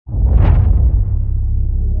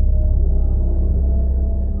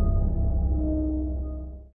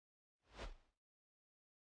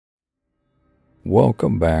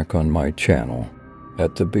Welcome back on my channel.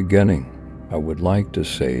 At the beginning, I would like to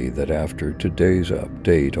say that after today's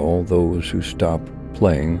update, all those who stopped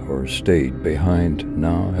playing or stayed behind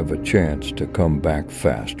now have a chance to come back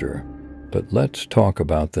faster. But let's talk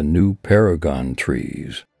about the new Paragon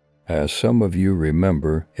trees. As some of you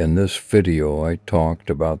remember, in this video I talked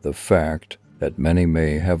about the fact that many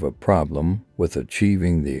may have a problem with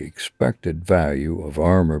achieving the expected value of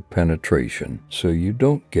armor penetration, so you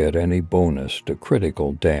don't get any bonus to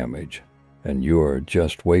critical damage, and you're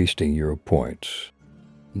just wasting your points.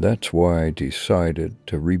 That's why I decided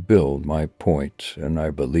to rebuild my points, and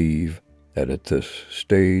I believe that at this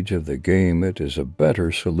stage of the game it is a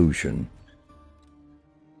better solution.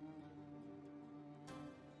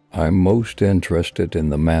 I'm most interested in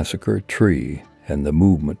the Massacre tree and the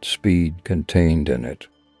movement speed contained in it,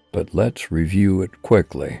 but let's review it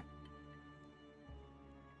quickly.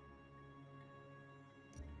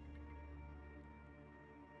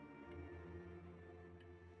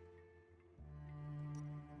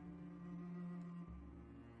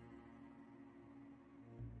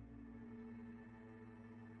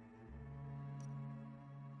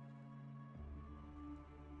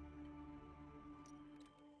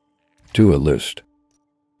 Duelist.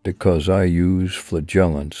 Because I use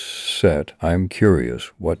Flagellant's set, I'm curious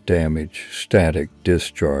what damage static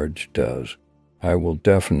discharge does. I will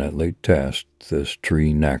definitely test this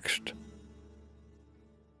tree next.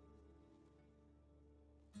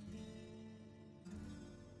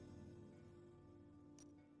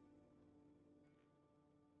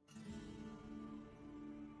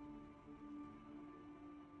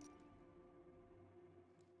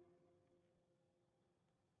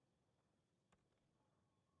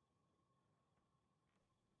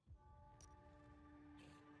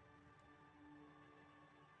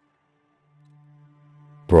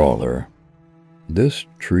 Brawler. This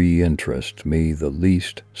tree interests me the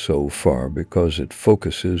least so far because it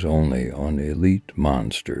focuses only on elite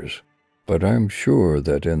monsters. But I'm sure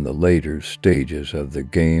that in the later stages of the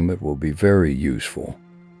game it will be very useful,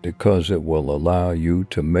 because it will allow you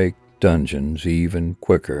to make dungeons even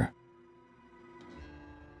quicker.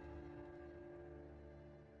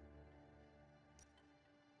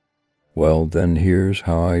 Well, then here's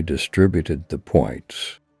how I distributed the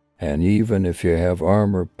points. And even if you have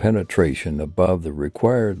armor penetration above the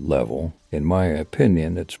required level, in my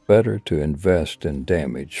opinion, it's better to invest in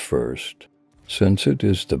damage first, since it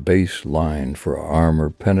is the baseline for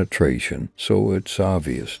armor penetration, so it's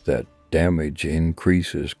obvious that damage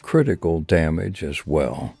increases critical damage as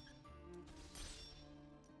well.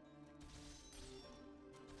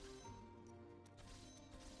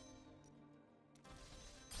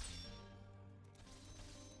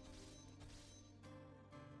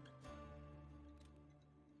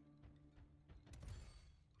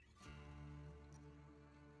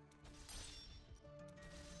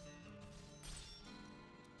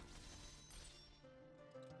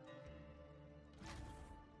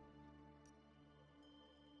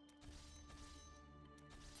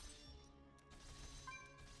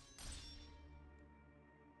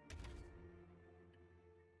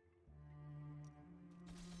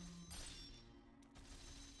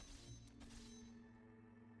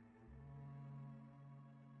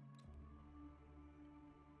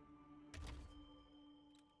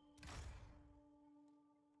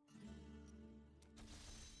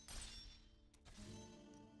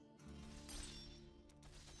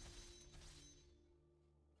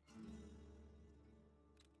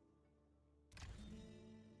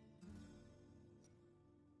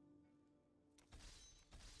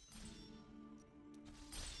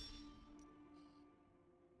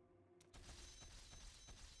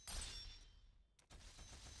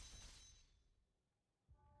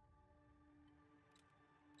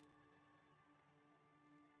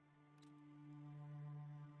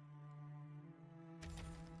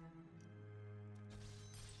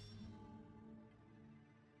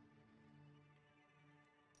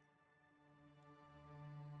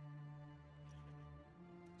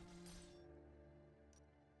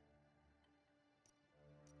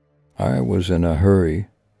 I was in a hurry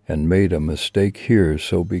and made a mistake here,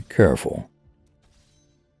 so be careful.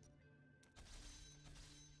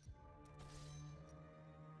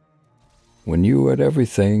 When you add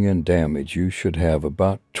everything in damage, you should have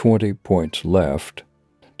about 20 points left,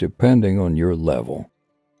 depending on your level.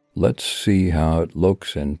 Let's see how it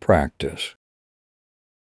looks in practice.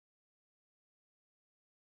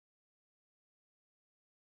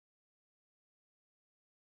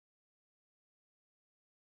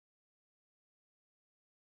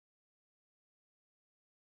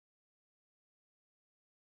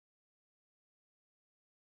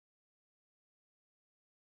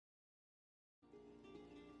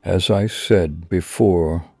 As I said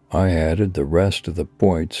before, I added the rest of the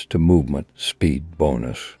points to movement speed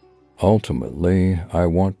bonus. Ultimately, I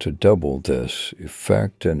want to double this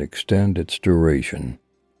effect and extend its duration.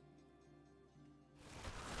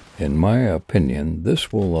 In my opinion,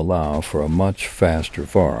 this will allow for a much faster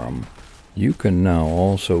farm. You can now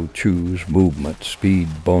also choose movement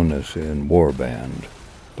speed bonus in Warband.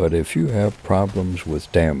 But if you have problems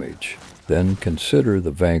with damage, then consider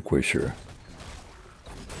the Vanquisher.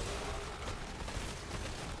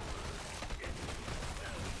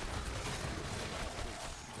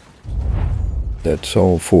 That's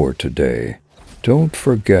all for today. Don't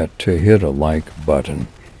forget to hit a like button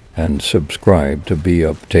and subscribe to be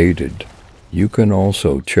updated. You can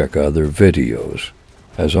also check other videos.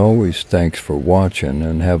 As always, thanks for watching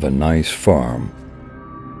and have a nice farm.